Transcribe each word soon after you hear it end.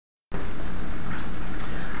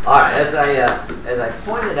All right, as I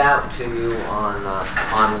pointed out to you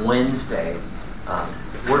on Wednesday,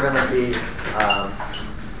 we're going to be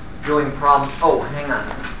doing problems. Oh, hang on,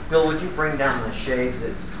 Bill, would you bring down the shades?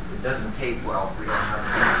 It doesn't tape well if we don't have it.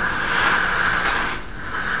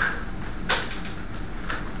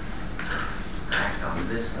 Act on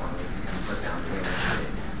this one. We can put down the other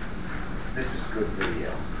shade. This is good video.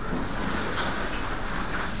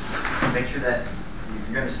 Make sure that's. If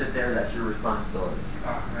you're going to sit there, that's your responsibility.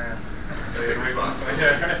 Oh, man. So you're responsible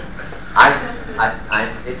here.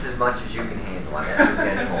 It's as much as you can handle. I don't do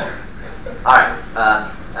anymore. All right.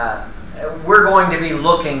 We're going to be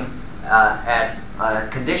looking at a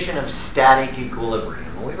condition of static equilibrium.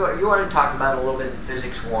 You already talked about it a little bit in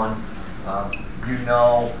Physics 1. You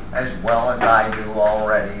know as well as I do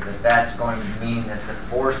already that that's going to mean that the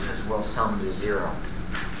forces will sum to 0.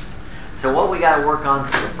 So what we got to work on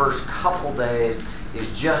for the first couple days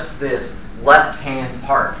is just this left-hand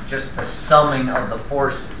part, just the summing of the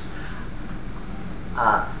forces.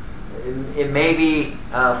 It may be,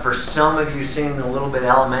 for some of you, seem a little bit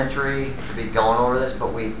elementary to be going over this,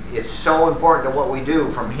 but it's so important to what we do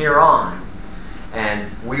from here on. And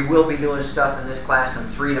we will be doing stuff in this class in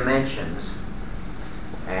 3 dimensions.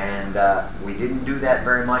 And we didn't do that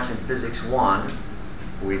very much in Physics 1.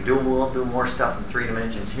 We'll do more stuff in 3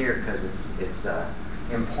 dimensions here because it's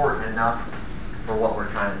important enough for what we're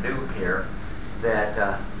trying to do here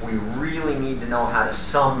that we really need to know how to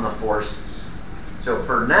sum the forces. So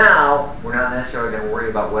for now, we're not necessarily going to worry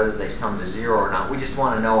about whether they sum to 0 or not. We just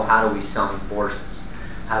want to know, how do we sum forces?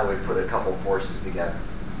 How do we put a couple forces together?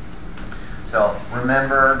 So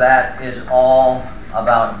remember, that is all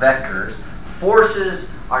about vectors. Forces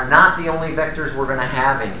are not the only vectors we're going to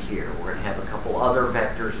have in here. We're going to have a couple other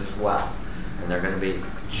vectors as well. And they're going to be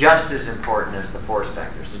just as important as the force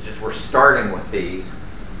vectors. It's just we're starting with these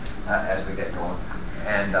as we get going.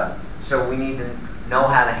 And so we need to know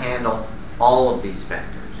how to handle all of these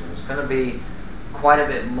vectors. And it's going to be quite a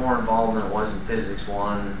bit more involved than it was in Physics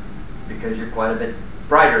 1 because you're quite a bit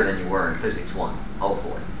brighter than you were in Physics 1,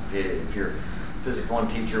 hopefully. If your Physics 1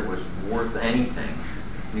 teacher was worth anything,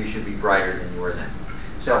 you should be brighter than you were then.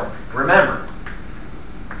 So remember,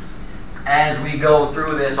 as we go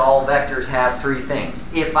through this, all vectors have 3 things.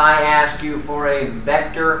 If I ask you for a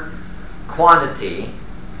vector quantity,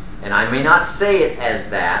 and I may not say it as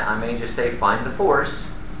that, I may just say find the force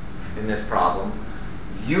in this problem,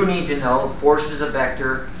 you need to know force is a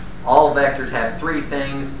vector. All vectors have 3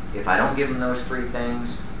 things. If I don't give them those 3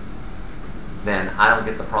 things, then I don't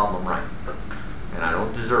get the problem right. And I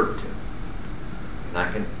don't deserve to. And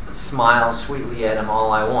I can smile sweetly at them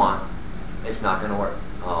all I want. It's not going to work.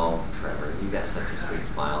 Oh, Trevor, you got such a sweet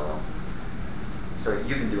smile, though. So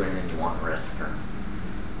you can do anything you want the rest of the term.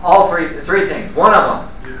 All 3 things. One of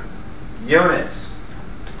them, units.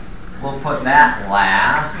 We'll put that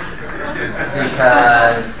last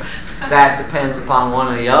because that depends upon one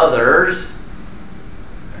of the others.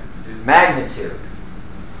 Magnitude.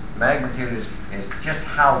 Magnitude is just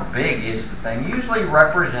how big is the thing, usually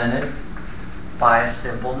represented by a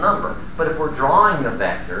simple number. But if we're drawing the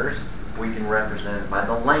vectors, we can represent it by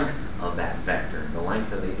the length of that vector, the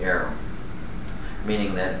length of the arrow.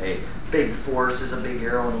 Meaning that a big force is a big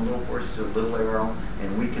arrow and a little force is a little arrow,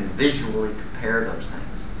 and we can visually compare those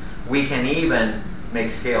things. We can even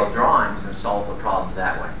make scale drawings and solve the problems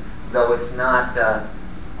that way. Though it's not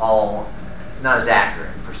not as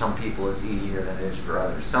accurate. For some people it's easier than it is for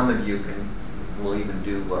others. Some of you will even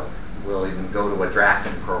go to a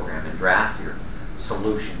drafting program and draft your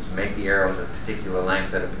solutions. Make the arrows a particular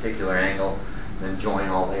length at a particular angle, then join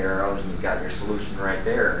all the arrows, and you've got your solution right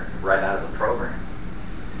there, right out of the program.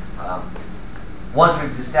 Once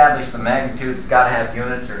we've established the magnitude, it's got to have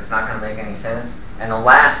units or it's not going to make any sense. And the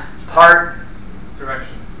last part,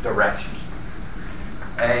 direction.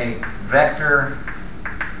 A vector,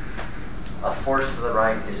 a force to the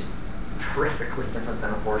right is terrifically different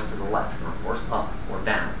than a force to the left, or a force up or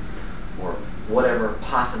down, or whatever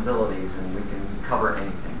possibilities, and we can cover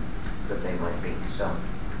anything that they might be. So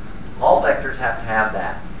all vectors have to have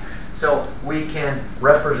that. So we can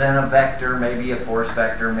represent a vector, maybe a force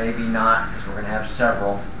vector, maybe not, because we're going to have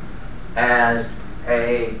several, as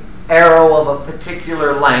an arrow of a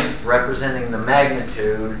particular length representing the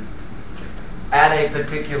magnitude at a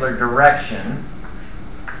particular direction,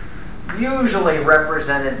 usually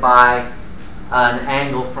represented by an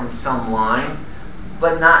angle from some line,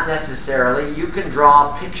 but not necessarily. You can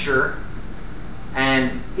draw a picture,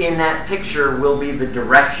 and in that picture will be the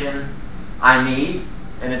direction I need,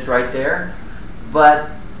 and it's right there. But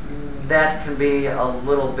that can be a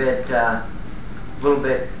little bit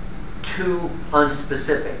too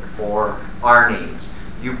unspecific for our needs.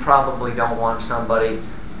 You probably don't want somebody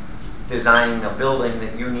designing a building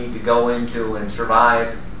that you need to go into and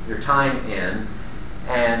survive your time in,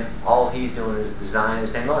 and all he's doing is designing and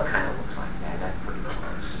saying, well, it kind of looks like that. That's pretty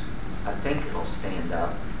close. I think it'll stand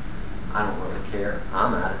up. I don't really care.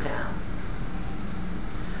 I'm out of town.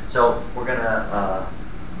 So we're going to,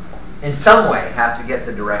 in some way, have to get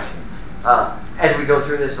the direction. As we go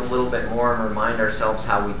through this a little bit more and remind ourselves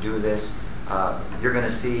how we do this, you're going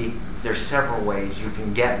to see there's several ways you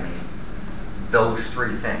can get me those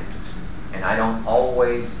three things. And I don't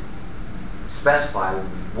always specify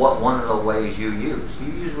what one of the ways you use.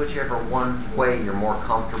 You use whichever one way you're more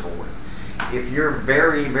comfortable with. If you're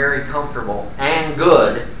very, very comfortable and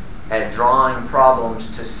good at drawing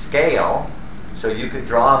problems to scale, so you could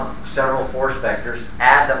draw several force vectors,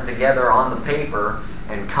 add them together on the paper,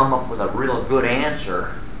 and come up with a real good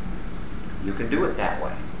answer, you can do it that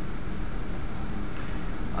way.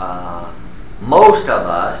 Most of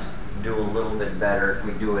us do a little bit better if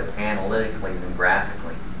we do it analytically than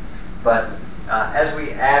graphically. But as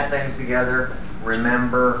we add things together,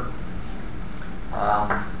 remember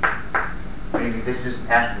maybe this is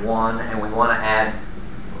F1 and we want to add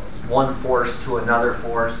one force to another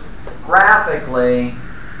force. Graphically,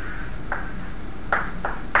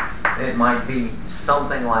 it might be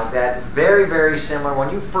something like that. Very, very similar.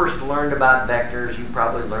 When you first learned about vectors, you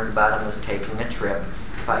probably learned about them as taking a trip.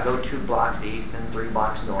 If I go 2 blocks east and 3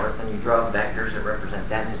 blocks north, and you draw vectors that represent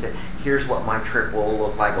that, and you say, here's what my trip will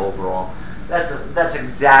look like overall. That's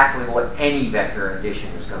exactly what any vector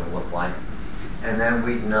addition is going to look like. And then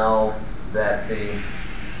we know that the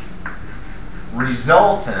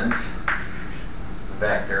resultant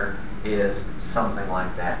vector is something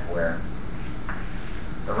like that, where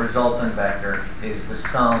the resultant vector is the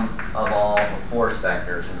sum of all the force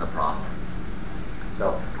vectors in the problem.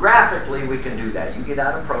 So graphically we can do that. You get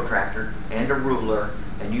out a protractor and a ruler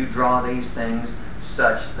and you draw these things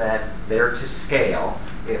such that they're to scale.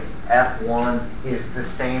 If F1 is the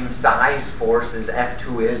same size force as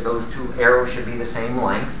F2 is, those two arrows should be the same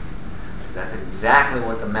length. That's exactly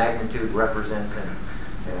what the magnitude represents in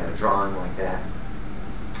a drawing like that.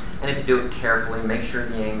 And if you do it carefully, make sure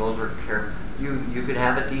the angles are careful, you could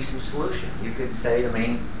have a decent solution. You could say to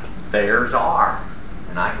me, there's R.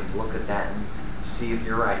 And I could look at that and see if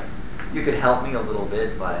you're right. You could help me a little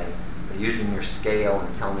bit by using your scale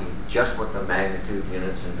and tell me just what the magnitude,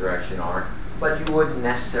 units, and direction are, but you wouldn't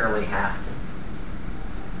necessarily have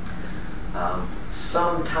to.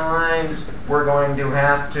 Sometimes we're going to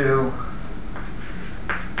have to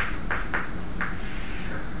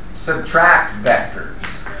subtract vectors.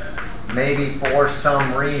 Maybe for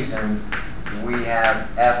some reason we have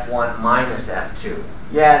F1 minus F2.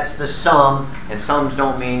 Yeah, it's the sum, and sums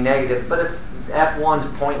don't mean negative, but if F1's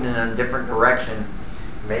pointing in a different direction,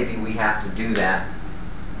 maybe we have to do that.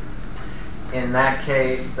 In that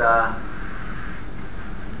case,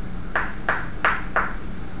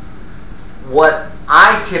 what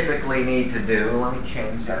I typically need to do, let me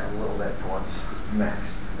change that a little bit for what's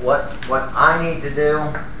next. What I need to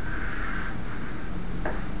do,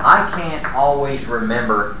 I can't always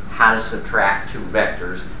remember how to subtract two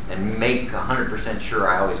vectors and make 100% sure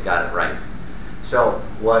I always got it right. So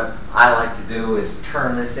what I like to do is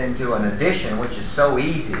turn this into an addition, which is so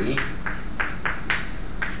easy.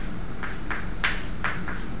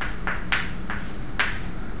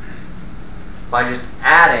 By just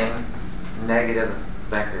adding negative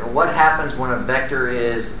vector. What happens when a vector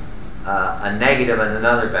is a negative in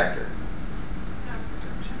another vector?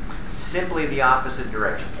 Simply the opposite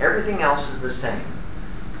direction. Everything else is the same.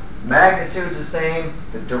 Magnitude's the same,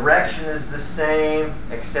 the direction is the same,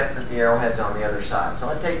 except that the arrowhead's on the other side. So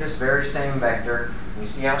I take this very same vector, and you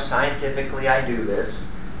see how scientifically I do this.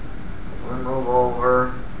 I'm going to move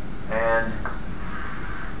over, and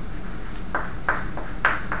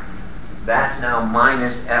that's now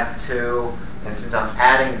minus F2, and since I'm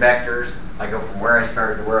adding vectors, I go from where I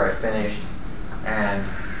started to where I finished, and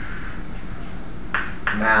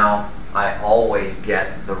now I always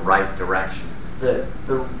get the right direction. The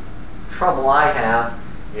trouble I have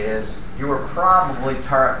is you were probably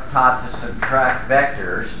taught to subtract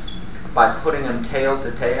vectors by putting them tail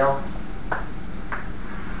to tail.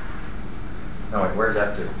 No, wait, where's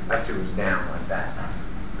F2? F2 is down like that.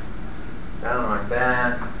 Down like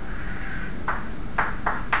that.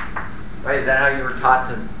 Right, is that how you were taught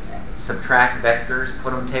to subtract vectors,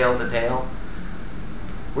 put them tail to tail?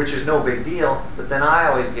 Which is no big deal, but then I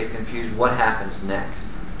always get confused, what happens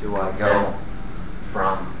next? Do I go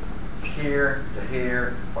from here to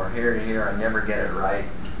here, or here to here? I never get it right.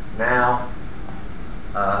 Now,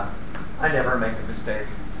 I never make a mistake.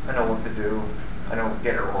 I know what to do. I don't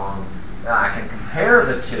get it wrong. I can compare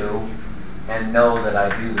the two and know that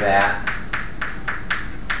I do that.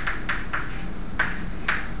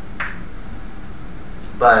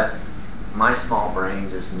 But my small brain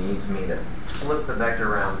just needs me to flip the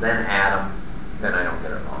vector around, then add them, then I don't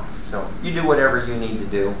get it wrong. So you do whatever you need to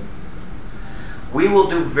do. We will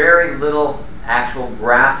do very little actual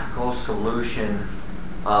graphical solution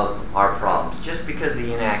of our problems, just because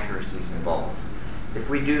the inaccuracies involved. If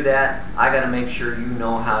we do that, I got to make sure you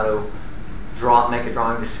know how to make a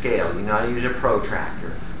drawing to scale. You know how to use a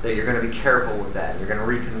protractor, that you're going to be careful with that. You're going to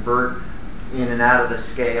reconvert in and out of the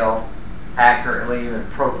scale accurately and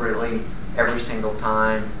appropriately every single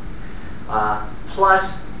time.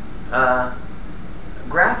 Plus,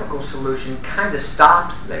 graphical solution kind of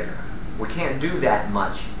stops there. We can't do that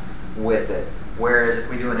much with it. Whereas if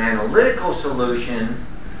we do an analytical solution,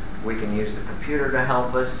 we can use the computer to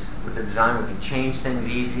help us with the design. We can change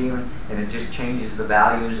things easily, and it just changes the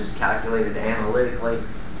values as calculated analytically.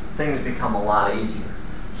 Things become a lot easier.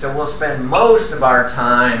 So we'll spend most of our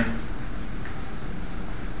time,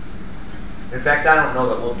 in fact, I don't know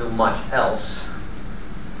that we'll do much else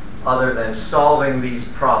other than solving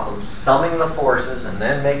these problems, summing the forces, and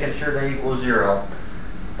then making sure they equal 0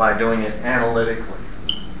 by doing it analytically.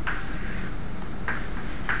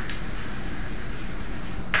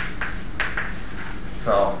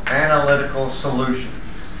 So, analytical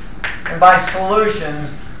solutions. And by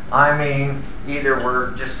solutions, I mean either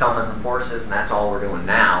we're just summing the forces and that's all we're doing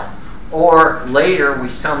now, or later we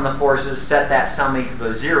sum the forces, set that sum equal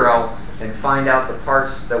to 0, and find out the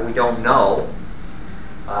parts that we don't know.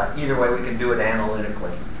 Either way, we can do it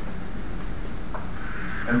analytically.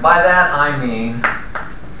 And by that I mean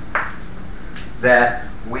that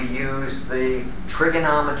we use the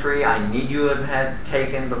trigonometry I need you to have had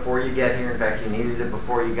taken before you get here. In fact, you needed it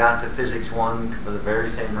before you got to Physics 1 for the very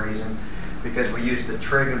same reason, because we use the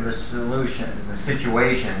trig of the solution, the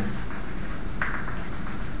situation,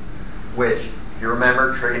 which, if you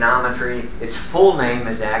remember, trigonometry, its full name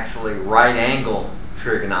is actually right angle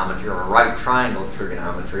trigonometry or right triangle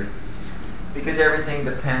trigonometry, because everything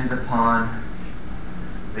depends upon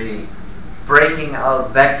the breaking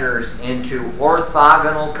of vectors into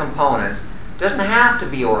orthogonal components. It doesn't have to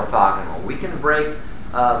be orthogonal. We can break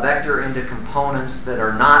a vector into components that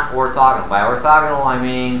are not orthogonal. By orthogonal, I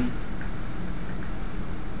mean,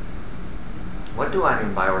 what do I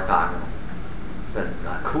mean by orthogonal? It's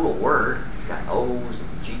a cool word. It's got O's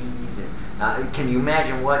and G's. And, can you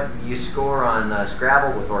imagine what you score on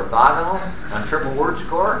Scrabble with orthogonal? On triple word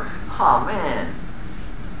score? Oh, man.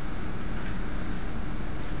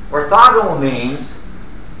 Orthogonal means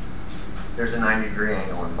there's a 90-degree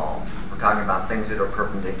angle involved. We're talking about things that are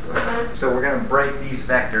perpendicular. So we're going to break these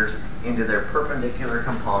vectors into their perpendicular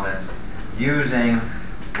components using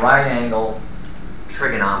right angle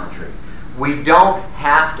trigonometry. We don't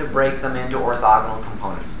have to break them into orthogonal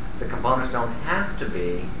components. The components don't have to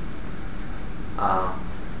be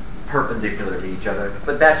perpendicular to each other,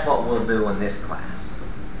 but that's what we'll do in this class.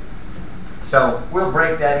 So we'll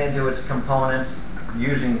break that into its components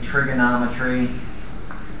using trigonometry.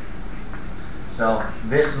 So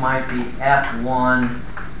this might be F1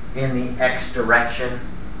 in the x direction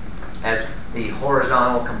as the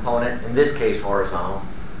horizontal component, in this case horizontal,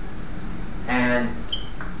 and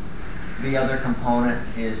the other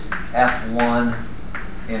component is F1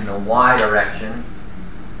 in the y direction.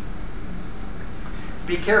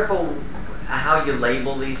 Be careful how you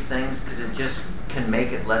label these things, because it just can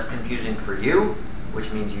make it less confusing for you,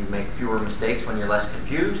 which means you make fewer mistakes when you're less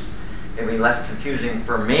confused. It would be less confusing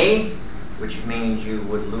for me, which means you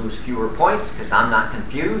would lose fewer points because I'm not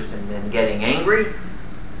confused and then getting angry.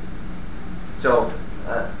 So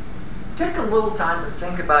take a little time to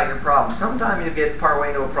think about your problem. Sometimes you get partway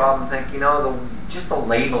into a problem and think, you know, just the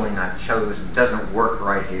labeling I've chosen doesn't work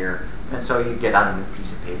right here. And so you get out a new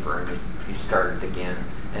piece of paper and you start it again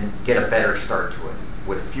and get a better start to it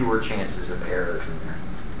with fewer chances of errors in there.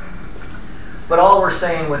 But all we're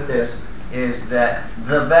saying with this is that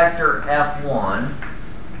the vector F1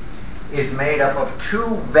 is made up of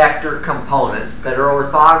two vector components that are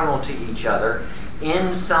orthogonal to each other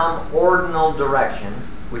in some ordinal direction,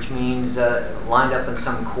 which means lined up in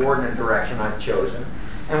some coordinate direction I've chosen.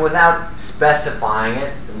 And without specifying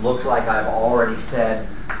it, it looks like I've already said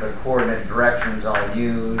the coordinate directions I'll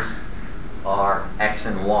use are x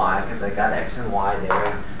and y, because I got x and y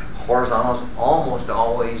there. Horizontal's almost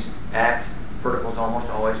always x, vertical's almost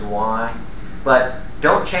always y. But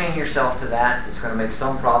don't chain yourself to that. It's going to make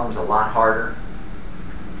some problems a lot harder.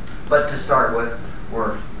 But to start with,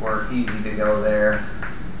 we're easy to go there.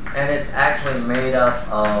 And it's actually made up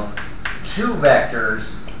of two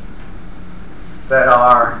vectors that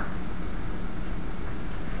are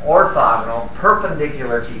orthogonal,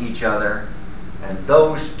 perpendicular to each other, and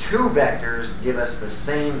those two vectors give us the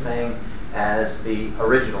same thing as the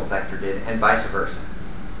original vector did, and vice versa.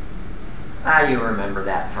 You remember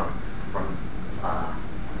that from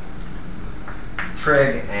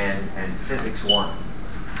trig and physics 1.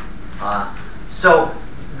 So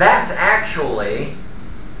that's actually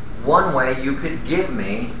one way you could give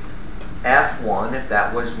me F1 if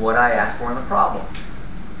that was what I asked for in the problem.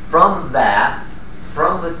 From that,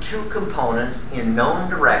 from the two components in known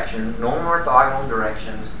direction, known orthogonal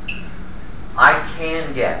directions, I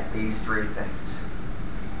can get these three things.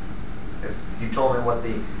 If you told me what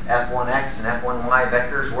the F1x and F1y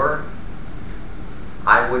vectors were,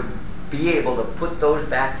 I would be able to put those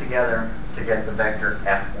back together to get the vector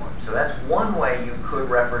F1. So that's one way you could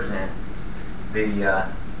represent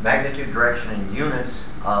the magnitude, direction, and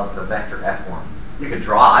units of the vector F1. You could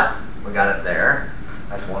draw it. We got it there.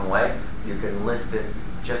 That's one way. You can list it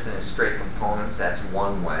just in its straight components. That's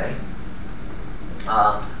one way.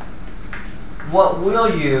 What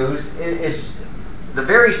we'll use is the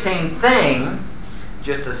very same thing,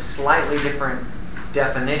 just a slightly different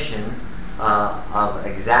definition of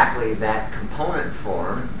exactly that component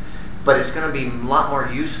form, but it's going to be a lot more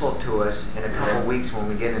useful to us in a couple of weeks when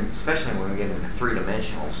we get in, especially when we get into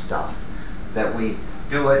three-dimensional stuff, that we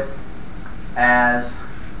do it as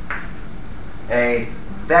a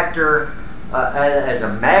vector, as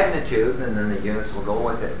a magnitude, and then the units will go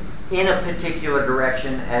with it, in a particular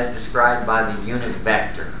direction as described by the unit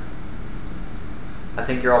vector. I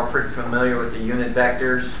think you're all pretty familiar with the unit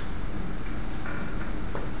vectors.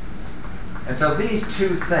 And so these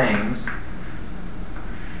two things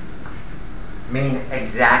mean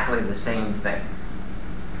exactly the same thing.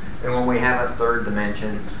 And when we have a third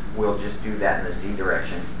dimension, we'll just do that in the z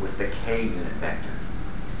direction with the k unit vector.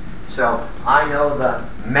 So I know the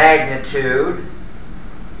magnitude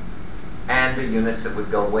and the units that would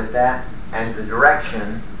go with that, and the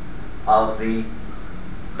direction of the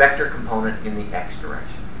vector component in the x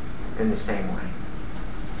direction in the same way.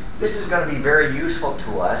 This is going to be very useful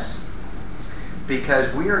to us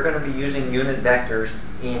because we are going to be using unit vectors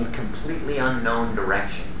in completely unknown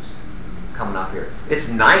directions coming up here.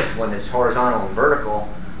 It's nice when it's horizontal and vertical,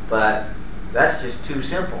 but that's just too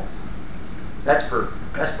simple. That's for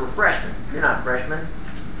freshmen. You're not freshmen,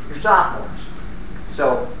 you're sophomores.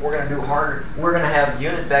 So we're going to do harder. We're going to have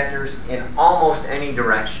unit vectors in almost any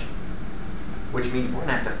direction, which means we're going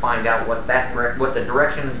to have to find out what the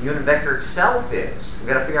direction of the unit vector itself is. We've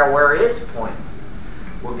got to figure out where it's pointing.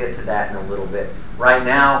 We'll get to that in a little bit. Right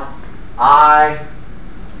now, I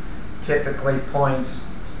typically points,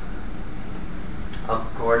 of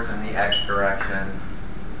course, in the x direction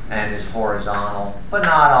and is horizontal, but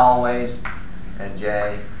not always. And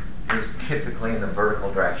J is typically in the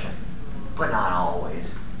vertical direction, but not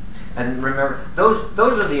always. And remember,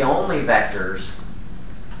 those are the only vectors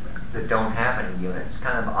that don't have any units. It's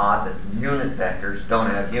kind of odd that unit vectors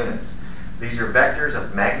don't have units. These are vectors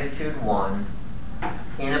of magnitude 1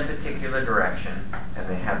 in a particular direction, and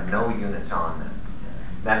they have no units on them.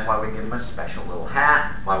 That's why we give them a special little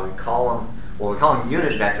hat, why we call them, well, we call them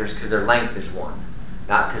unit vectors because their length is 1,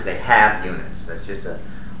 not because they have units. That's just an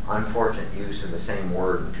unfortunate use of the same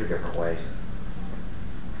word in two different ways.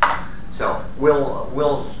 So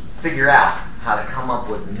we'll figure out how to come up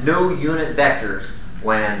with new unit vectors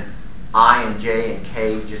when I and J and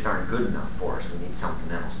K just aren't good enough for us. We need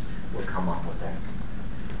something else. We'll come up with that.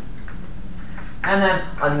 And then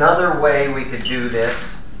another way we could do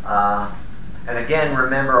this, and again,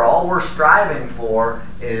 remember, all we're striving for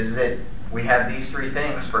is that we have these three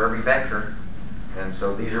things for every vector. And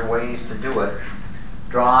so these are ways to do it.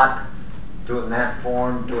 Draw it, do it in that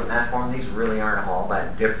form, do it in that form. These really aren't all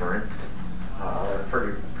that different.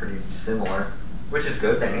 They're pretty similar, which is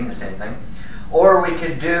good. They mean the same thing. Or we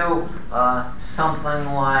could do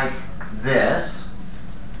something like this.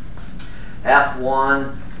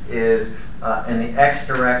 F1 is in the x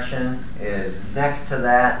direction is next to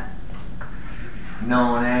that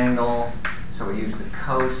known angle. So we use the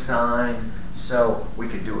cosine. So we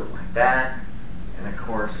could do it like that. And of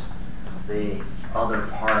course, the other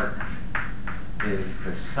part is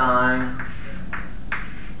the sine.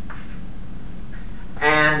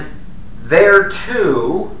 And there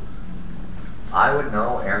too, I would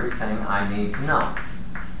know everything I need to know.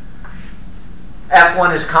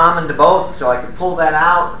 F1 is common to both, so I could pull that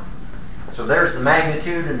out. So there's the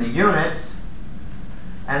magnitude and the units.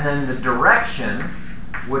 And then the direction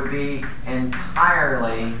would be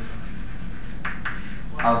entirely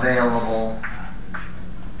available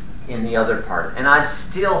in the other part. And I'd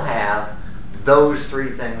still have those three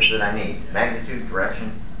things that I need: magnitude,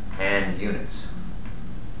 direction, and units.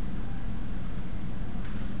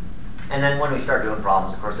 And then when we start doing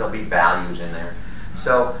problems, of course, there'll be values in there.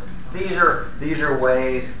 So these are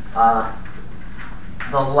ways.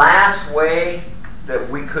 The last way that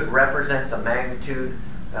we could represent the magnitude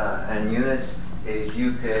and units is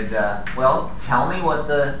you could, well, tell me what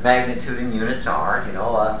the magnitude in units are. You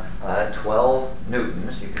know, 12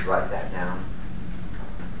 newtons. You could write that down.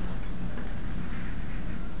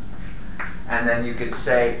 And then you could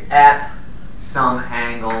say at some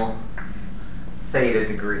angle theta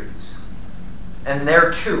degrees. And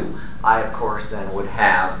there too, I of course then would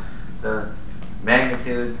have the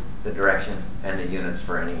magnitude, the direction, and the units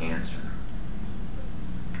for any answer.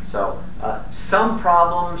 So some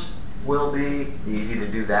problems will be easy to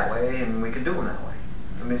do that way, and we can do them that way.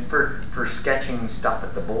 I mean, for sketching stuff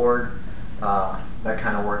at the board, that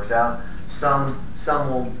kind of works out. Some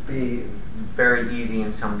will be very easy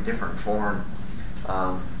in some different form.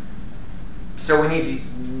 So we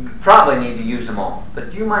probably need to use them all.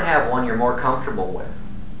 But you might have one you're more comfortable with.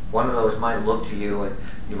 One of those might look to you, and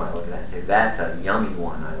you might look at that and say, that's a yummy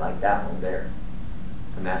one. I like that one there.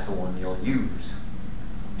 And that's the one you'll use.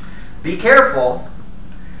 Be careful.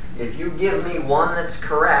 If you give me one that's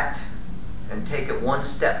correct and take it one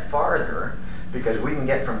step farther, because we can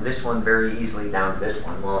get from this one very easily down to this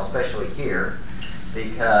one, well, especially here,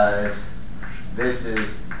 because this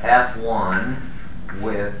is F1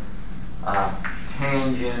 with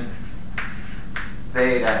tangent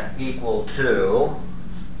theta equal to,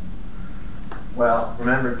 well,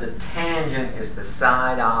 remember the tangent is the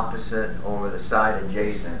side opposite over the side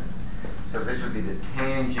adjacent. So this would be the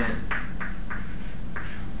tangent,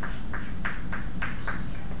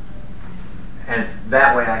 and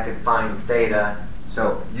that way I could find theta.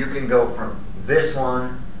 So you can go from this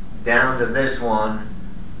one down to this one,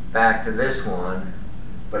 back to this one.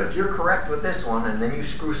 But if you're correct with this one, and then you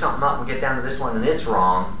screw something up and get down to this one and it's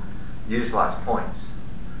wrong, use less points.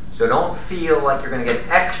 So don't feel like you're going to get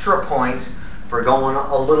extra points for going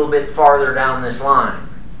a little bit farther down this line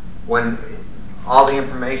when all the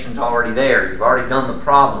information's already there. You've already done the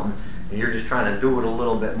problem, and you're just trying to do it a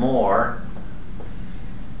little bit more.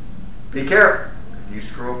 Be careful. If you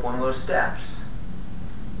screw up one of those steps,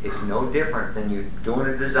 it's no different than you doing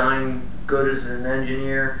a design good as an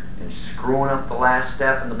engineer and screwing up the last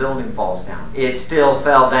step and the building falls down. It still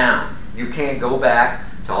fell down. You can't go back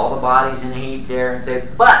to all the bodies in the heap there and say,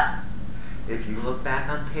 but if you look back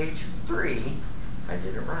on page 3, I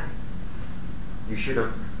did it right. You should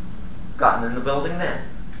have gotten in the building then.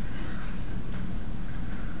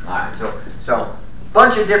 Alright, so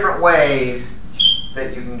bunch of different ways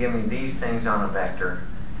that you can give me these things on a vector.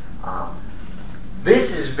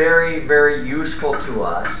 This is very, very useful to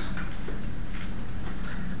us.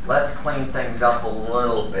 Let's clean things up a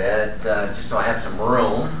little bit, just so I have some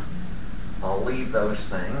room. I'll leave those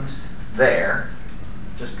things there.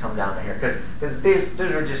 Just come down to here, because these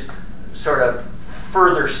are just sort of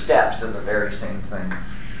further steps in the very same thing.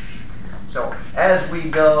 So as we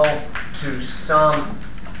go to some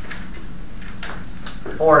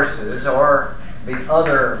forces, or the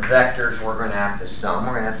other vectors we're going to have to sum,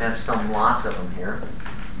 we're going to have sum lots of them here.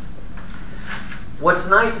 What's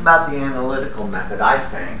nice about the analytical method, I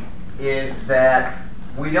think, is that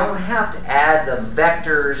we don't have to add the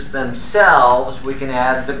vectors themselves, we can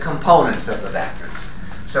add the components of the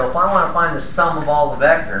vectors. So if I want to find the sum of all the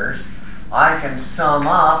vectors, I can sum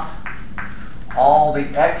up all the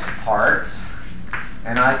x parts,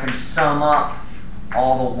 and I can sum up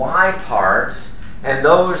all the y parts, and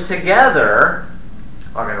those together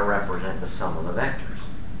are going to represent the sum of the vectors.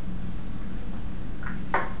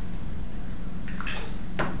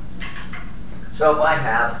 So if I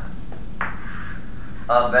have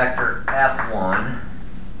a vector F1,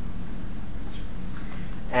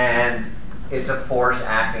 and it's a force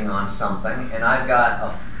acting on something, and I've got a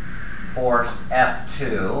force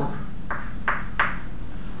F2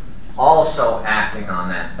 also acting on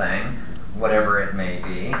that thing, whatever it may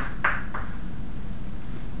be,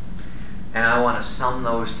 and I want to sum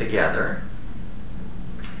those together,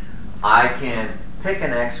 I can pick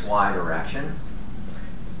an x, y direction.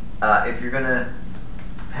 If you're going to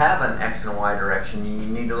have an x and a y direction, you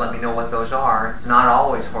need to let me know what those are. It's not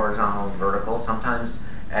always horizontal and vertical. Sometimes,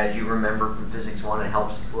 as you remember from Physics 1, it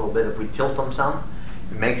helps us a little bit if we tilt them some.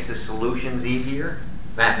 It makes the solutions easier,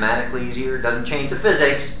 mathematically easier. It doesn't change the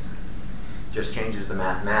physics, just changes the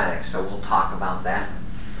mathematics. So we'll talk about that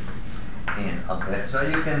in a bit. So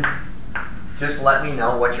you can just let me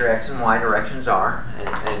know what your x and y directions are.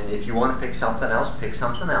 And if you want to pick something else, pick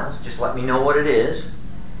something else. Just let me know what it is.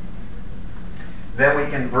 Then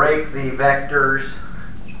we can break the vectors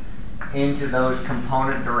into those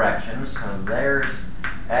component directions. So there's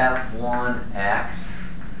F1x,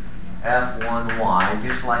 F1y,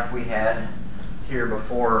 just like we had here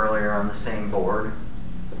before earlier on the same board.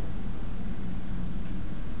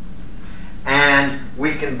 And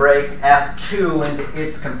we can break F2 into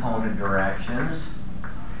its component directions.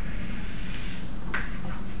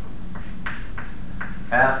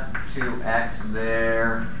 F2x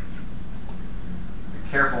there. Be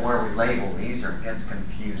careful where we label these or it gets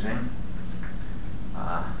confusing.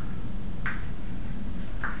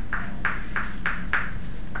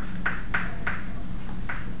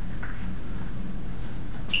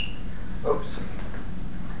 Oops.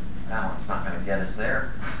 That one's not going to get us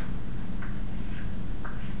there.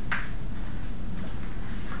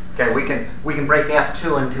 Okay, we can break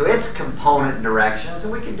F2 into its component directions,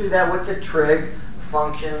 and we can do that with the trig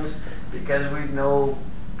functions because we know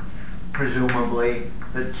presumably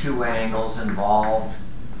the two angles involved.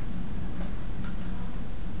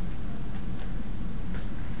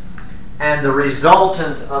 And the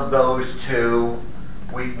resultant of those two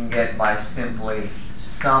we can get by simply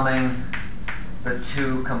summing the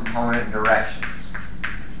two component directions.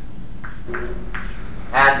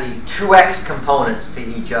 Add the 2x components to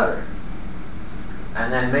each other.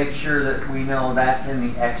 And then make sure that we know that's in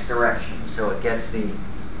the x direction. So it gets the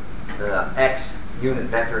x unit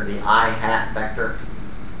vector, the I hat vector.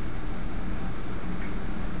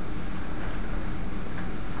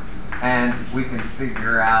 And we can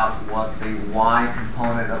figure out what the y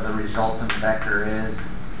component of the resultant vector is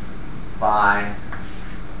by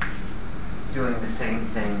doing the same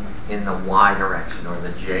thing in the y direction or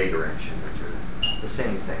the j direction, which are the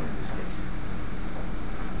same thing in this case.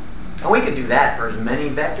 And we can do that for as many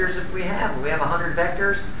vectors as we have. If we have 100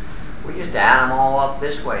 vectors, we just add them all up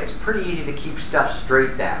this way. It's pretty easy to keep stuff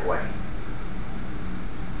straight that way.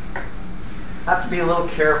 Have to be a little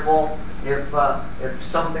careful. If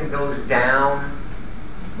something goes down,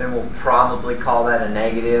 then we'll probably call that a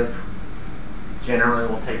negative. Generally,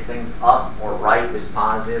 we'll take things up or right as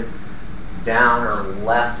positive, down or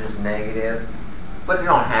left as negative, but you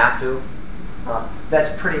don't have to.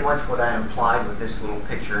 That's pretty much what I implied with this little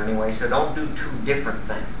picture anyway, so don't do two different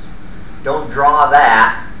things. Don't draw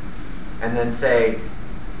that and then say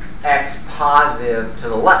x positive to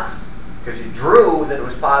the left, because you drew that it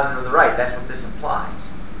was positive to the right. That's what this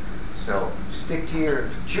implies. So stick to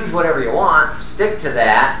choose whatever you want, stick to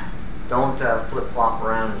that. Don't flip-flop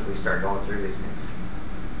around as we start going through these things.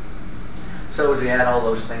 So as we add all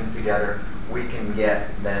those things together, we can get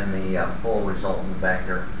then the full resultant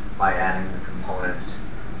vector by adding the components,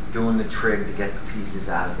 doing the trig to get the pieces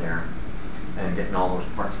out of there, and getting all those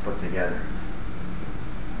parts put together.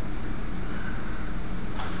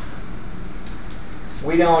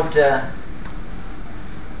 We don't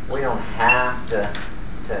have to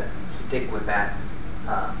stick with that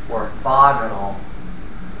orthogonal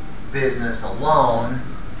business alone,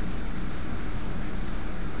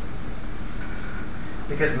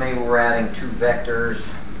 because maybe we're adding two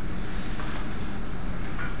vectors,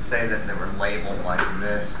 say that they were labeled like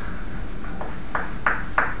this,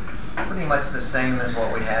 pretty much the same as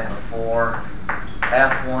what we had before,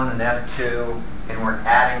 F1 and F2, and we're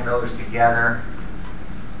adding those together.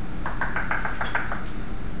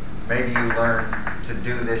 Maybe you learn to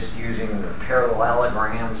do this using the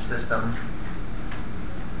parallelogram system.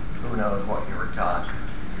 Who knows what you were taught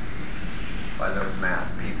by those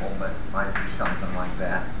math people, but it might be something like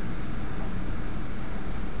that.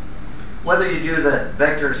 Whether you do the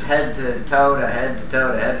vectors head to toe to head to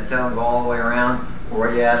toe to head to toe and go all the way around,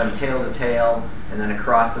 or you add them tail to tail and then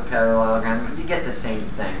across the parallelogram, you get the same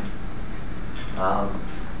thing.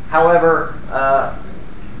 However,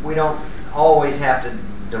 we don't always have to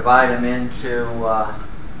divide them into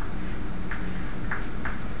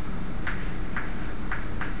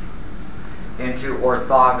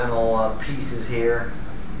orthogonal pieces here.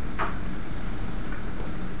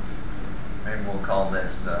 Maybe we'll call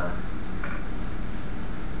this, well,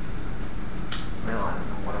 I don't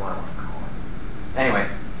know, what do I want to call it? Anyway,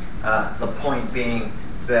 the point being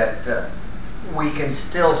that we can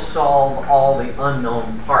still solve all the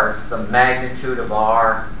unknown parts, the magnitude of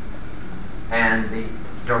R and the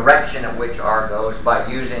direction at which R goes, by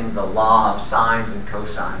using the law of sines and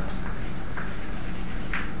cosines.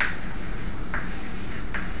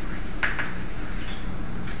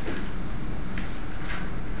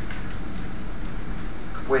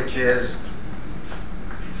 Which is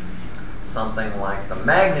something like the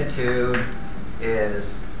magnitude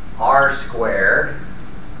is R squared.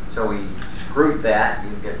 So we screwed that,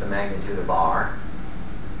 you get the magnitude of R.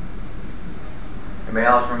 Anybody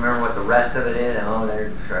else remember what the rest of it is? Oh,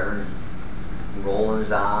 there's Trevor rolling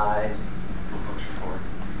his eyes.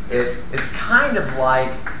 It's kind of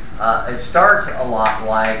like, it starts a lot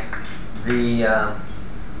like the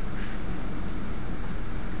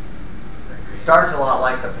starts a lot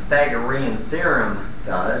like the Pythagorean theorem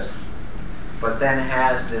does, but then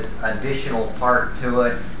has this additional part to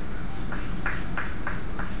it.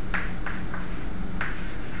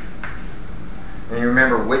 And you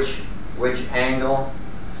remember which angle?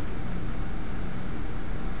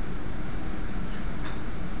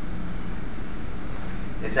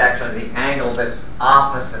 It's actually the angle that's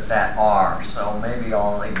opposite that r. So maybe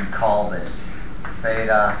I'll even call this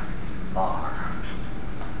theta r.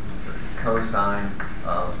 So it's cosine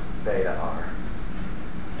of theta r.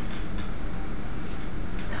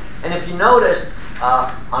 And if you notice,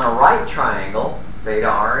 on a right triangle, theta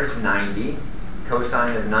r is 90.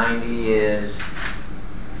 Cosine of 90 is,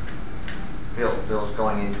 Bill's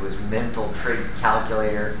going into his mental trig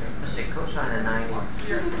calculator. Let's see, cosine of 90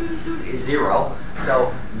 is 0.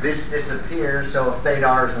 So this disappears. So if theta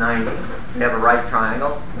r is 90, we have a right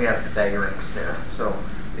triangle, we have Pythagorean theorem. So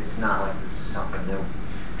it's not like this is something new.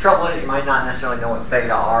 Trouble is, you might not necessarily know what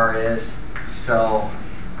theta r is, so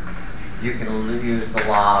you can use the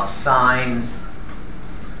law of sines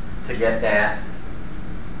to get that,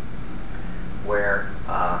 where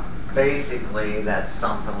basically that's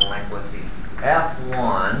something like, let's see,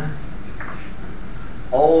 F1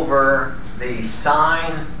 over the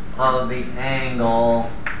sine of the angle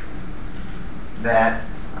that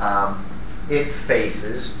it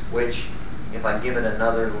faces, which if I give it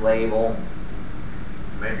another label,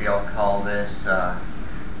 maybe I'll call this,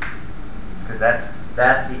 because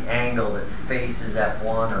that's the angle that faces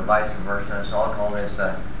F1 or vice versa, so I'll call this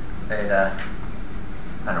theta,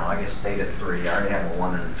 I don't know, I guess theta 3. I already have a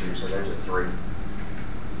 1 and a 2, so there's a 3.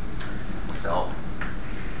 So,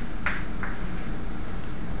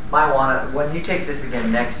 might want to, when you take this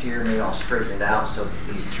again next year, maybe I'll straighten it out so that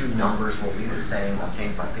these two numbers will be the same. I'll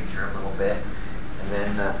change my picture a little bit, and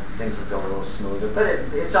then things will go a little smoother. But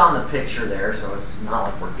it's on the picture there, so it's not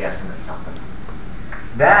like we're guessing at something.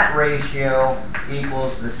 That ratio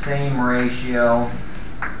equals the same ratio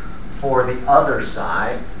for the other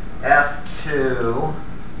side. F2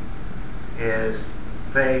 is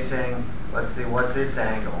facing, let's see, what's its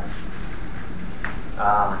angle?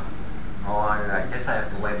 I guess I have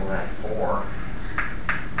to label that 4.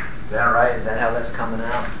 Is that right? Is that how that's coming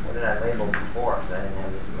out? What did I label before? Because I didn't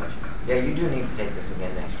have this much. Yeah, you do need to take this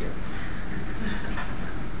again next year.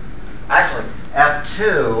 Actually,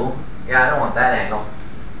 F2, yeah, I don't want that angle,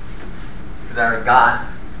 because I already got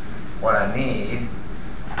what I need.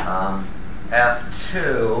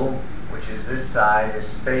 F2, which is this side,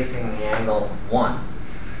 is facing the angle 1,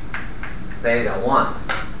 theta 1.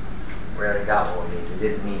 We already got what we need. We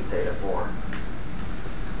didn't need theta 4.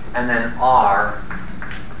 And then R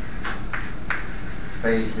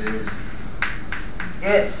faces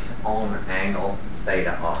its own angle,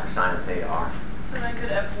 theta R, sine of theta R. So then could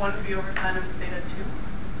F1 be over sine of theta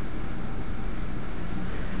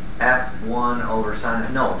 2? F1 over sine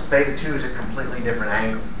of, no, theta 2 is a completely different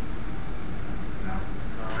angle.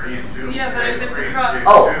 Yeah, but if it's across.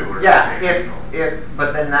 Oh, yeah,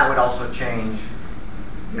 but then that would also change.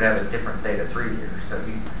 You'd have a different theta 3 here. So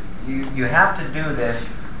you have to do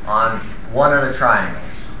this on one of the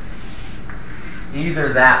triangles.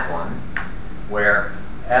 Either that one, where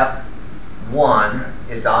F1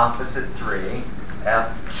 is opposite 3,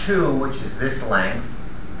 F2, which is this length,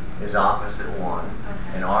 is opposite 1,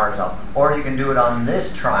 okay, and R is up. Or you can do it on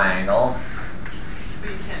this triangle. But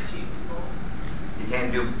you can't cheat both. You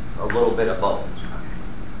can do a little bit of both.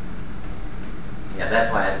 Yeah,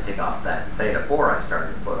 that's why I had to take off that theta 4 I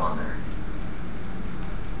started to put on there.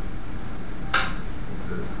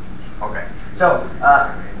 Okay, so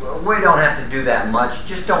we don't have to do that much.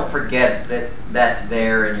 Just don't forget that that's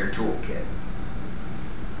there in your toolkit.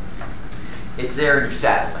 It's there in your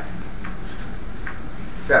satellite.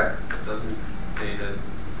 Sure. Doesn't theta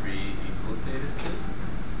 3 equal theta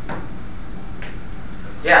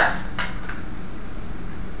 2? Yeah.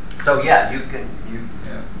 So yeah,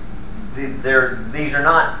 these are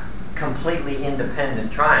not completely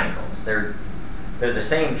independent triangles. They're the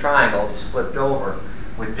same triangle, just flipped over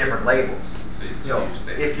with different labels. So use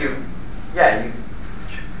theta if 2. you, yeah,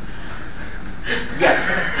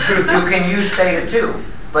 yes, you can use theta 2,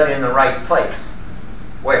 but in the right place.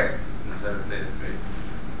 Where? Instead of theta 3.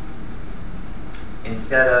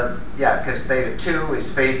 Instead of, yeah, because theta 2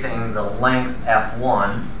 is facing the length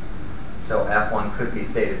F1, so F1 could be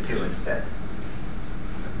theta 2 instead.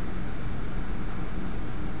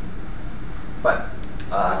 But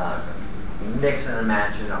mixing and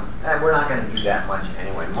matching them, and we're not going to do that much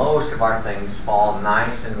anyway. Most of our things fall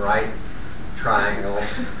nice and right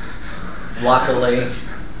triangles, luckily.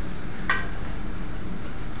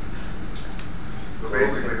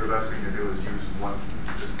 basically the best thing to do is use one,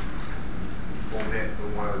 just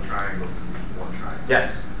one of the triangles and use one triangle.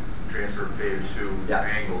 Yes. Transfer theta 2's Yeah.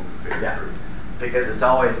 angle to theta Yeah. 3. Because it's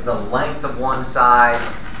always the length of one side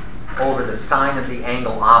over the sine of the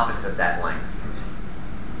angle opposite that length.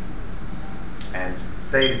 And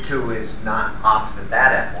theta 2 is not opposite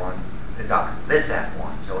that F1, it's opposite this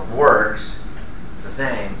F1. So it works, it's the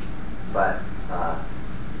same, but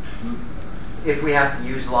if we have to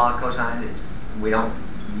use log cosine, we don't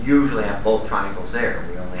usually have both triangles there.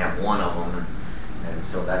 We only have one of them, and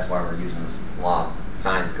so that's why we're using this log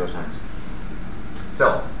sine and cosines.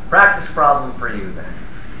 So, practice problem for you then.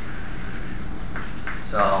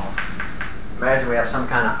 So, imagine we have some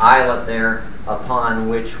kind of eyelet there upon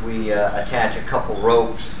which we attach a couple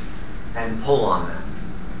ropes and pull on them.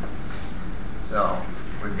 So,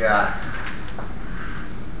 we've got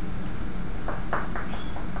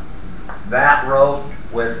that rope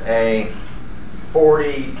with a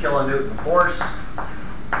 40 kilonewton force,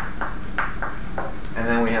 and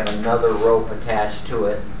then we have another rope attached to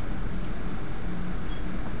it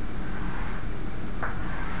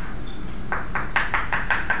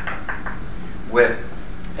with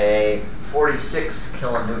a 46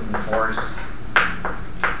 kilonewton force,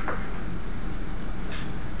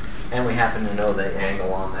 and we happen to know the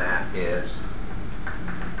angle on that is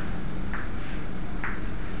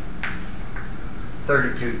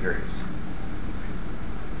 32 degrees.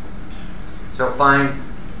 So find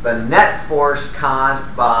the net force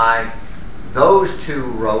caused by those two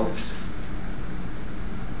ropes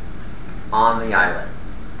on the eyelet.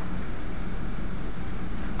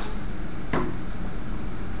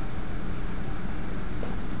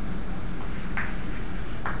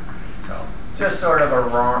 So just sort of a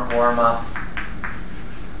warm up.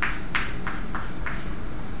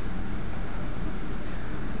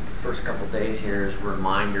 First couple days here is a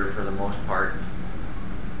reminder for the most part.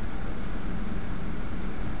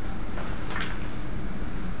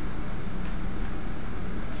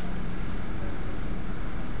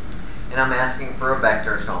 And I'm asking for a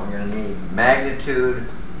vector, so I'm going to need magnitude,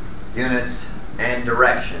 units, and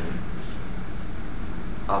direction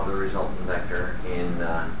of the resultant vector in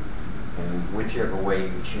whichever way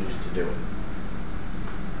you choose to do it.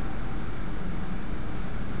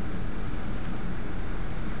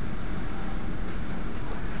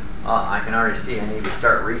 I can already see I need to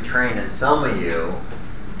start retraining some of you.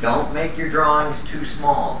 Don't make your drawings too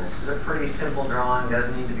small. This is a pretty simple drawing,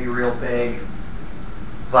 doesn't need to be real big,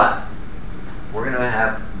 but we're going to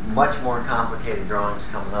have much more complicated drawings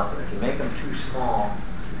coming up, and if you make them too small,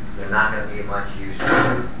 they're not going to be of much use to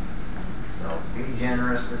you. So be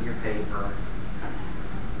generous with your paper.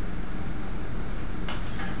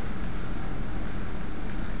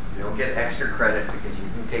 You don't get extra credit because you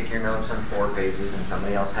can take your notes on 4 pages and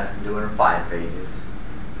somebody else has to do it in 5 pages.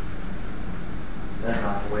 That's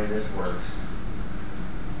not the way this works.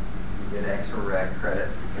 You get extra reg credit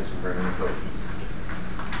because you're bringing the cookies.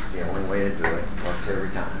 It's the only way to do it. Works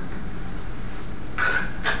every time.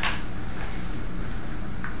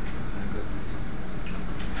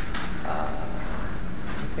 I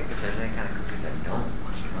think if there's any kind of cookies I don't want.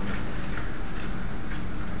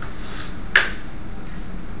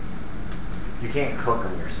 You can't cook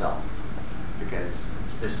them yourself because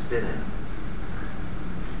you just spit in them.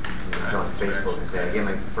 You go on Facebook and say, I give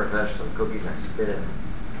my professional cookies and I spit in them.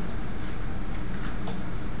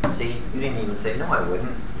 See, you didn't even say, no, I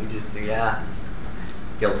wouldn't. You just say, yeah,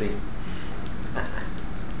 guilty.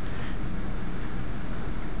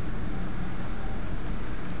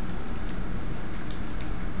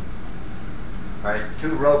 All right,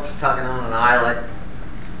 2 ropes tugging on an eyelet.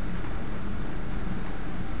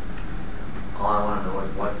 All I want to know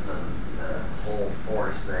is what's the whole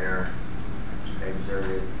force there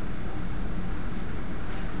exerted.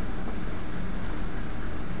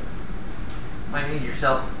 Might need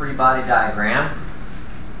yourself a free body diagram.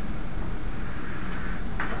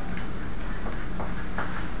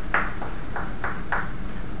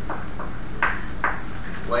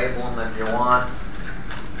 Label them if you want.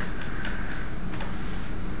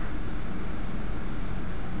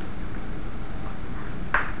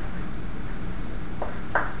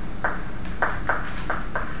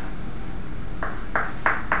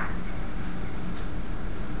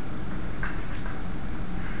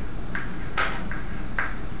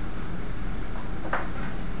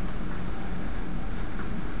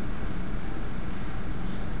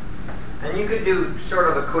 And you could do sort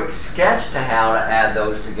of a quick sketch to how to add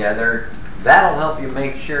those together. That'll help you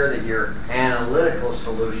make sure that your analytical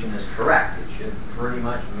solution is correct. It should pretty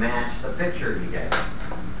much match the picture you get.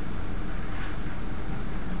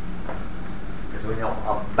 Because we know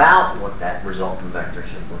about about what that resultant vector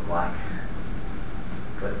should look like.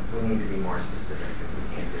 But we need to be more specific, and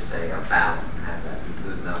we can't just say about and have that be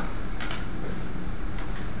good enough.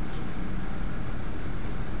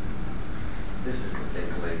 This is the big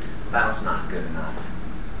leagues. About's not good enough.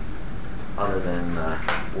 Other than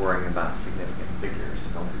worrying about significant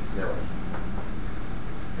figures. Don't be silly.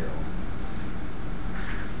 Bill.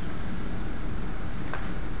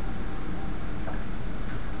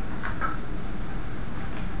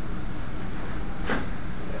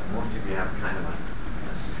 Yeah, most of you have kind of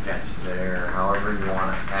a sketch there, however you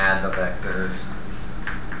want to add the vectors.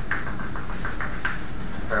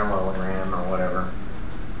 Parallelogram or whatever.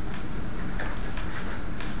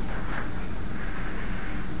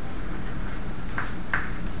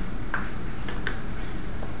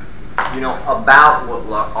 You know, about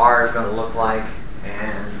what R is going to look like,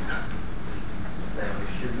 and then you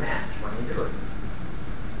should match when you do it.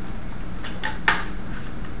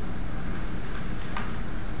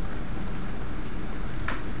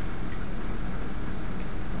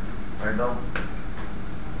 There you go.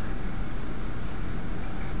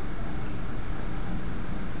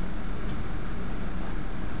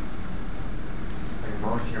 In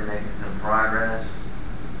motion, you're making some progress.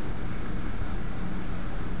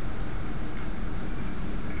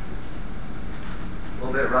 A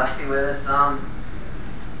little bit rusty with it, some.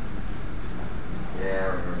 Yeah,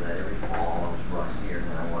 I remember that every fall I was rustier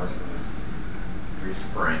than I was every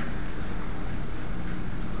spring.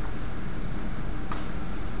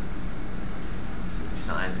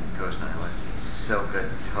 Sines and cosine, let's see,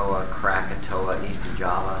 SOHCAHTOA, KRAKATOA, east of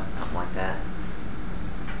Java, something like that.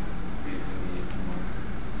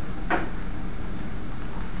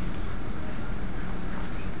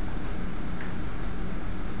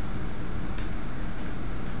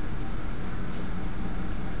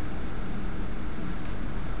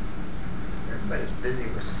 Everybody's busy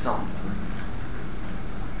with something.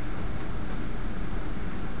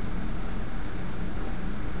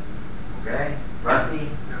 Okay, rusty?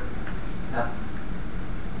 Yep.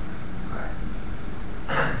 Alright.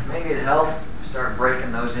 Maybe it'd help start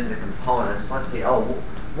breaking those into components. Let's see, oh,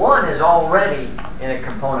 one is already in a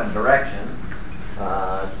component direction.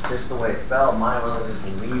 Just the way it fell, might well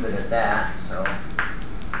just leave it at that. So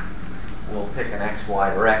we'll pick an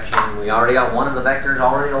XY direction. We already got one of the vectors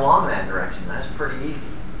already along that direction. That's pretty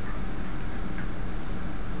easy.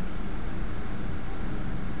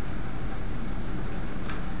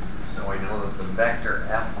 So we know that the vector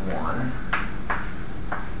F1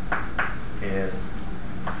 is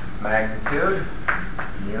magnitude,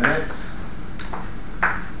 units,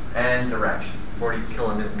 and direction. 40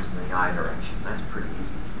 kilonewtons in the I direction. That's pretty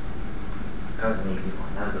easy. That was an easy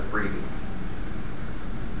one. That was a freebie.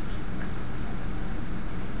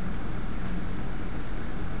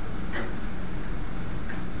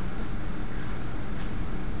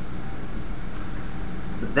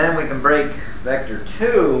 But then we can break vector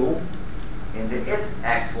 2 into its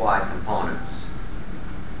XY components.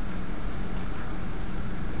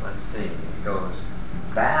 Let's see, it goes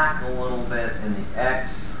back a little bit in the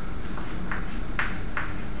X,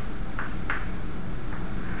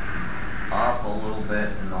 up a little bit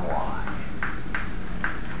in the Y.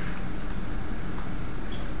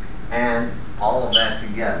 And all of that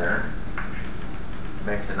together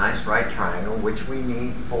makes a nice right triangle, which we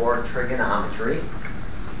need for trigonometry.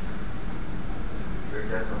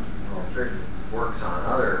 Trig works on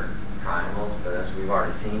other triangles, but as we've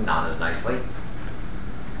already seen, not as nicely.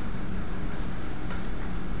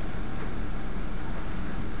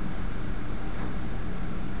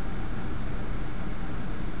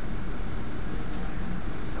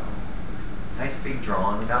 Nice big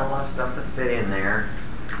drawing, got a lot of stuff to fit in there.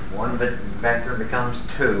 One vector becomes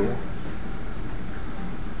 2.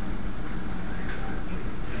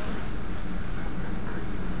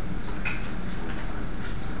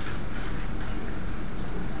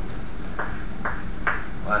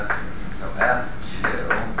 Let's see, so F2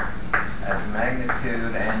 has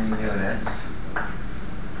magnitude and units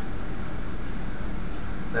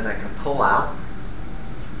that I can pull out.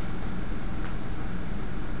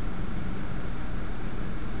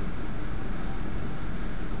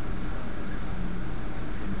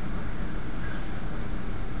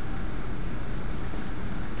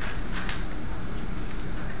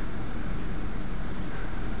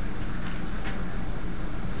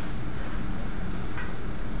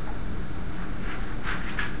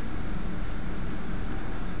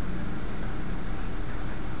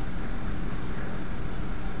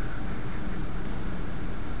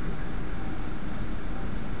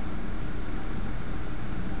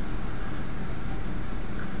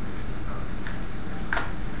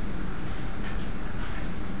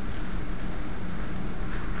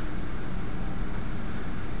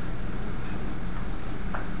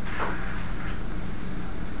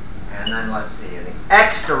 let's see, in the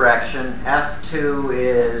x direction, F2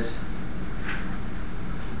 is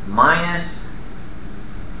minus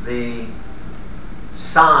the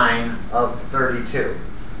sine of 32.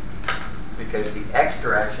 Because the x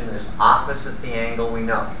direction is opposite the angle we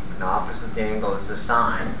know. And opposite the angle is the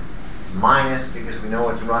sine. Minus, because we know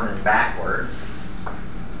it's running backwards.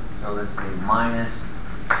 So this will be minus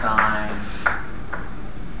sine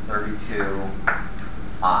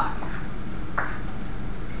 32i.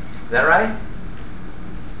 Is that right?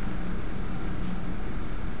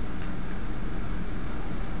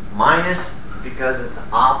 Minus, because it's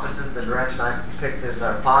opposite the direction I picked as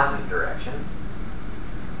our positive direction.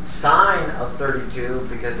 Sine of 32,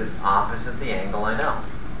 because it's opposite the angle I know.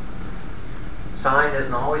 Sine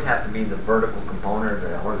doesn't always have to be the vertical component or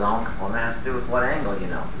the horizontal component. It has to do with what angle you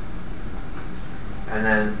know. And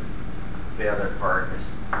then the other part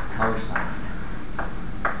is cosine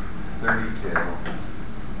 32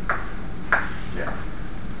 j.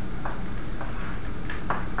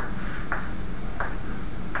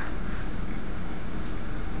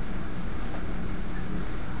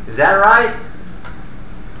 Is that right?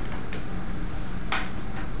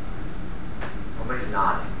 Nobody's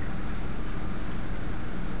nodding.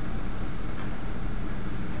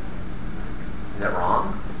 Is that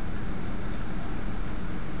wrong?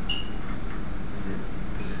 Is it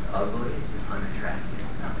ugly? Is it unattractive?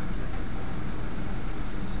 No.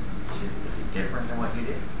 Is it different than what you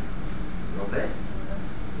did? A little bit? A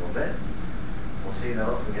little bit? We'll see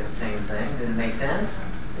though if we get the same thing. Did it make sense?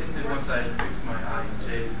 It did once I fixed my I and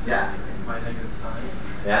J's. Yeah. My negative sign.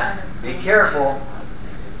 Yeah. Be careful.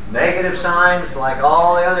 Negative signs, like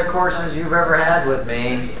all the other courses you've ever had with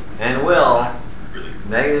me, and will,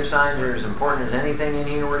 negative signs are as important as anything in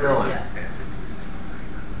here we're doing.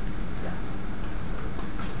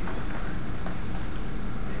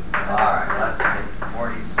 Alright, let's see.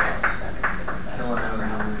 46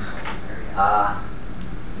 kilonewtons.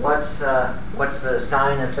 What's the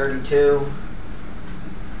sine of 32?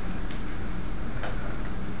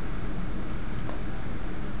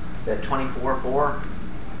 Is that 24.4?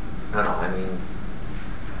 No, I mean,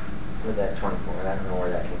 where'd that 24? I don't know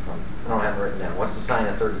where that came from. I don't have it written down. What's the sine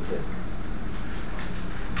of 32?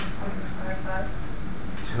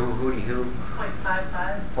 0.55. Who?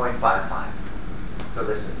 0.55. 0.55. So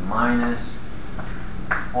this is minus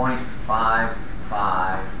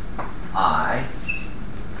 0.55i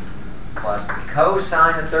plus the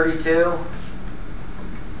cosine of 32.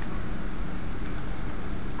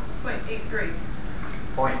 0.83.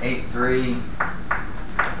 0.83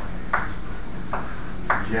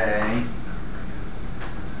 j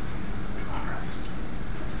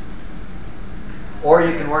or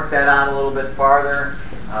you can work that out a little bit farther.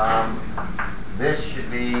 This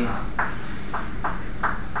should be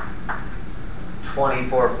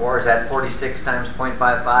 24.4. Is that 46 times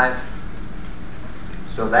 0.55?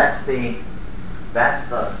 So that's the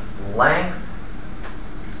length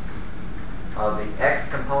of the x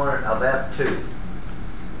component of F2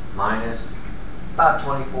 minus about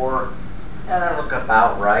 24. Yeah, that'll look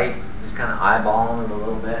about right. Just kind of eyeballing it a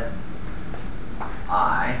little bit.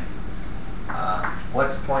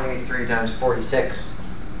 What's 0.83 times 46?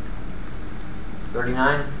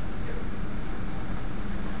 39?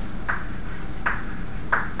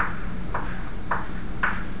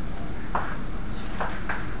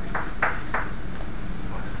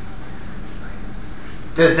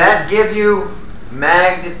 Does that give you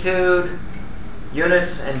magnitude,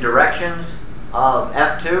 units, and directions of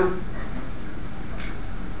F2?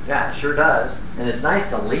 Yeah, it sure does. And it's nice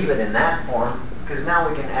to leave it in that form, because now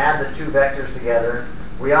we can add the two vectors together.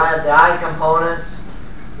 We add the I components,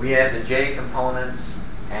 we add the J components,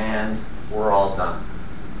 and we're all done.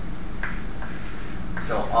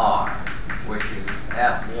 So R, which is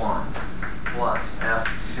F1 plus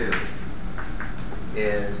F2,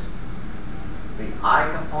 is the I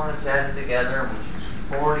components added together, which is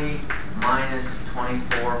 40 minus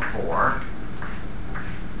 24.4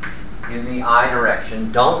 in the I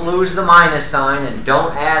direction. Don't lose the minus sign, and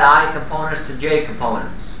don't add I components to J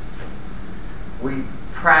components. We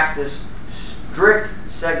practice strict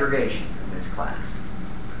segregation in this class.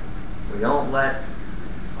 We don't let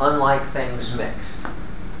unlike things mix.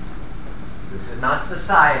 This is not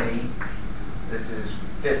society, this is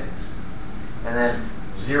physics. And then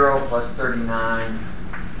 0 plus 39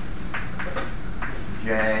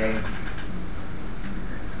 J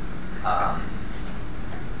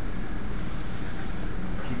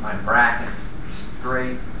keep my brackets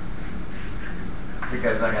straight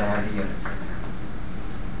because I gotta have the units in there.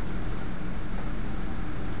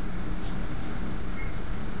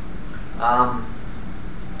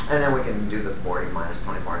 And then we can do the 40 minus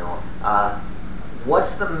 24 and all.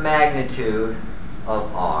 What's the magnitude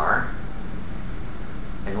of R?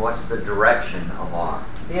 And what's the direction of R?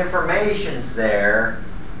 The information's there,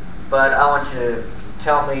 but I want you to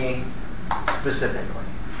tell me specifically.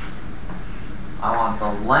 I want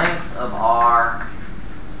the length of R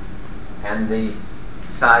and the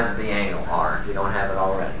size of the angle R, if you don't have it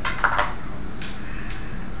already.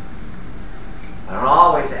 I don't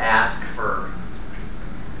always ask for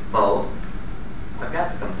both. I've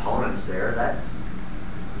got the components there. That's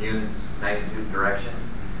units, magnitude, direction.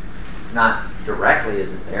 Not directly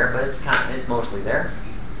is it there, but it's mostly there.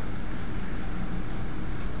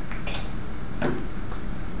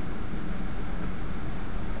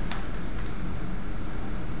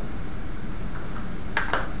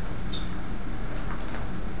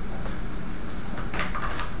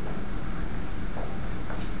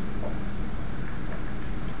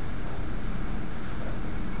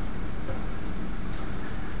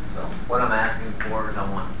 What I'm asking for is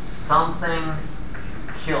I want something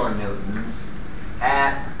kilonewtons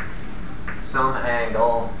at some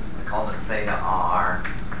angle. I call it theta r.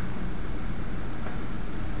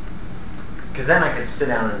 Because then I could sit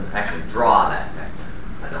down and actually draw that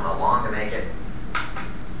vector. I know how long to make it.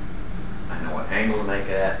 I know what angle to make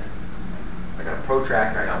it at. I got a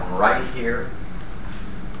protractor. I got one right here.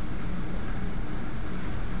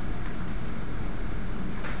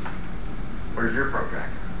 Where's your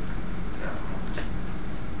protractor?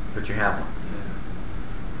 But you have one.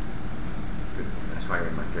 Good. That's why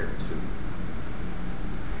you're my favorite student.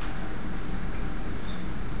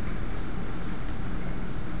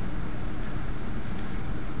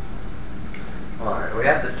 Alright, we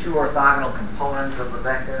have the two orthogonal components of the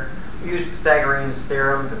vector. We use Pythagorean's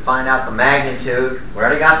theorem to find out the magnitude. We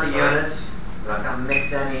already got the units. We're not going to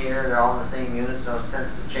mix any here. They're all in the same units. No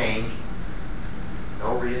sense to change.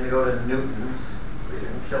 No reason to go to newtons.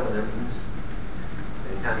 Reason to kilonewtons.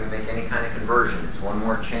 Anytime you make any kind of conversion, it's one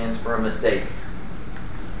more chance for a mistake.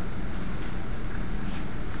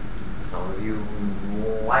 Some of you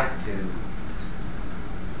like to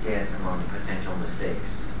dance among potential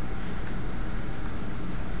mistakes.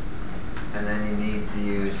 And then you need to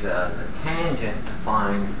use the tangent to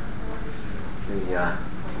find the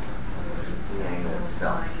angle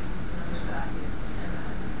itself.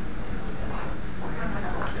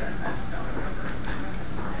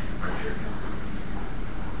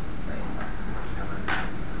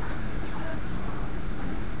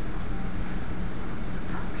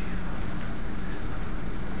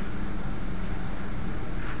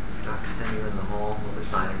 Send you in the hall with a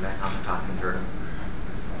signing back on the talking turtle.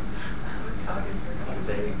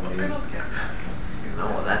 No,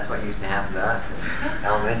 well, that's what used to happen to us in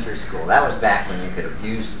elementary school. That was back when you could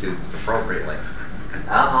abuse students appropriately.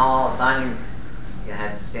 Out in the hall, signing, you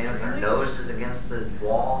had to stand with your noses against the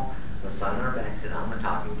wall, the sun on our backs, and I'm a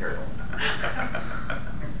talking turtle.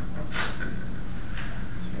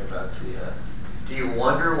 Do you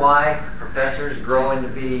wonder why professors grow into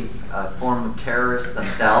be a form of terrorists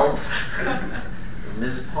themselves?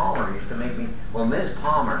 Mrs. Palmer used to make me, well, Ms.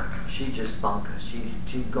 Palmer, she'd just thunk us.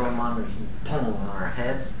 She'd go on and boom on our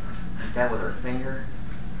heads, like that with her finger.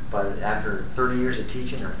 But after 30 years of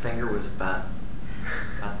teaching, her finger was about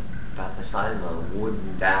the size of a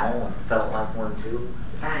wooden dowel and felt like one too.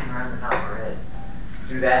 Bang, right on the top of her head.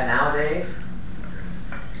 Do that nowadays?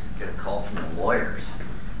 Get a call from the lawyers.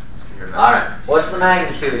 All right, what's the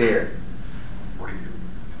magnitude here? 42.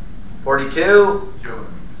 42? Kilonewtons.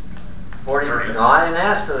 40. No, I didn't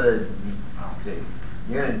ask for the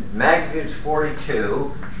unit. Magnitude's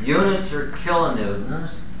 42. Units are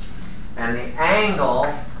kilonewtons. And the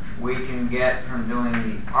angle we can get from doing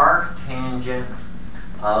the arctangent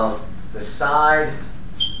of the side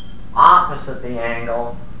opposite the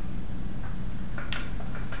angle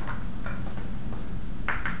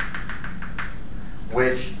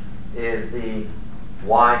which is the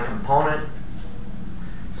y component.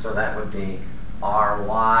 So that would be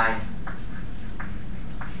ry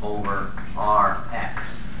over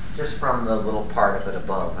rx, just from the little part of it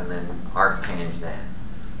above, and then arctange that.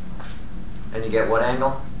 And you get what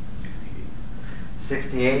angle? 68.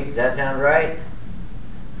 68, does that sound right?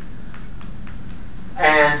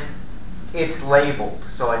 And it's labeled,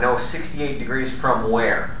 so I know 68 degrees from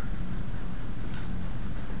where?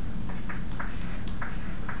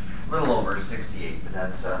 A little over 68, but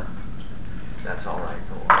that's all right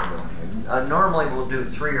for what we're doing here. Normally we'll do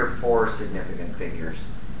 3 or 4 significant figures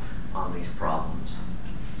on these problems.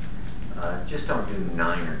 Just don't do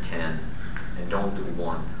 9 or 10, and don't do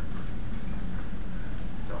 1.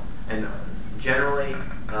 So, and generally,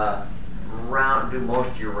 do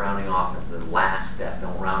most of your rounding off at the last step.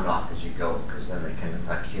 Don't round off as you go, because then they can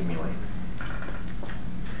accumulate.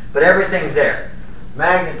 But everything's there.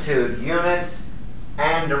 Magnitude, units,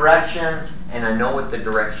 and direction, and I know what the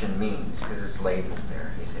direction means because it's labeled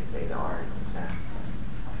there. He said theta r equals that.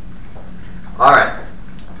 All right.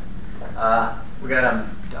 We got a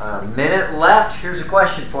minute left. Here's a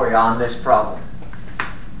question for you on this problem.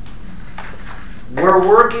 We're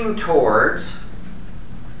working towards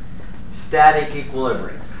static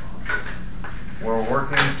equilibrium. We're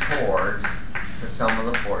working towards the sum of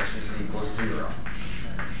the forces equals 0.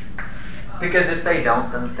 Because if they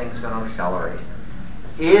don't, then the thing's going to accelerate.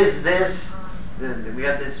 Is this, we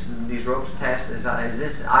got these ropes attached, is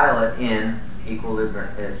this eyelet in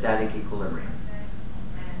equilibrium, static equilibrium?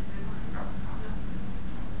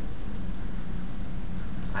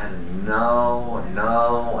 I have a no, a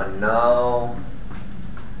no, a no.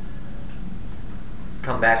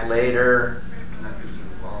 Come back later. It's connected to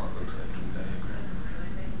the wall, it looks like in the diagram.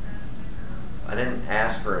 I didn't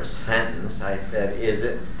ask for a sentence. I said, is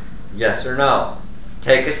it yes or no?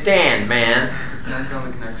 Take a stand, man. Depends on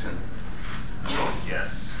the connection. Oh,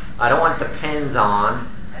 yes. I don't want depends on.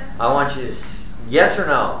 I want you to yes or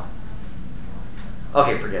no.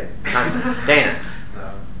 Okay, forget it. Dana.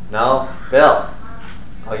 No. No. Bill.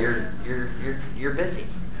 Oh, you're busy.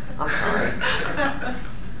 I'm sorry.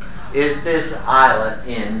 Is this eyelet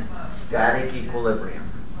in static equilibrium?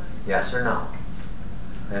 Yes or no?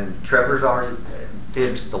 And Trevor's already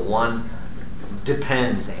dibs the one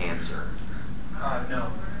depends answer. No.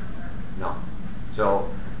 No. So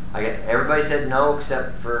everybody said no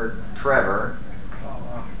except for Trevor.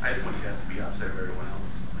 I just want you guys to be opposite of everyone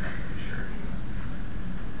else. I'm sure.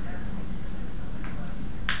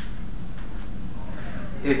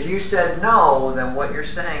 If you said no, then what you're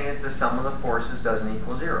saying is the sum of the forces doesn't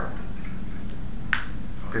equal 0.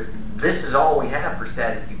 Because this is all we have for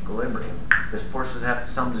static equilibrium. The forces have to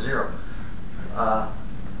sum to 0.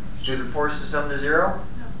 Do the forces sum to 0?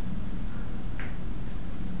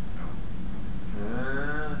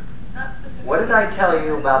 Not specific. What did I tell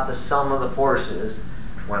you about the sum of the forces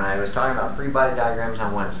when I was talking about free body diagrams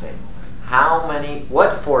on Wednesday?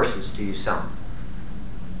 What forces do you sum?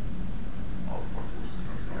 All forces.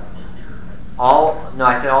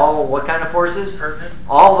 I said all, what kind of forces? Pertinent.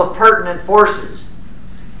 All the pertinent forces.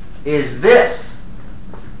 Is this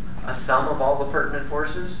a sum of all the pertinent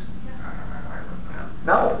forces?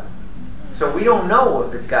 No. So we don't know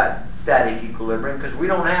if it's got static equilibrium because we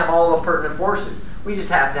don't have all the pertinent forces. We just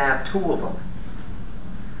happen to have 2 of them.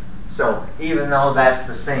 So even though that's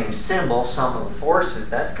the same symbol, sum of the forces,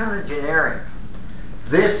 that's kind of generic.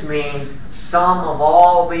 This means sum of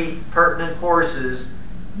all the pertinent forces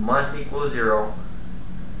must equal 0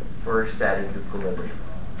 for static equilibrium.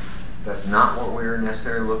 That's not what we're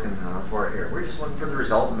necessarily looking for here. We're just looking for the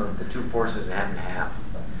resultant of the 2 forces that happen to have.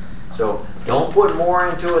 So don't put more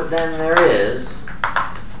into it than there is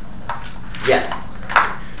yet.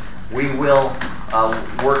 We will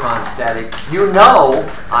work on static. You know,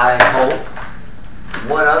 I hope,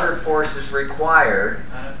 what other force is required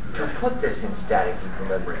to put this in static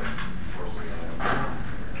equilibrium.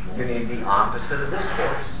 You need the opposite of this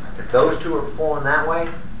force. If those 2 are pulling that way,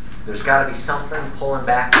 there's got to be something pulling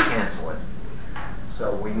back to cancel it.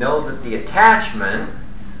 So we know that the attachment,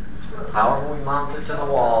 however we mount it to the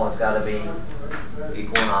wall, has got to be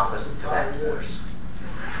equal and opposite to that force,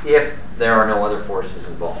 if there are no other forces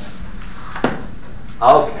involved.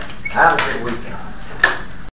 Okay, have a good weekend.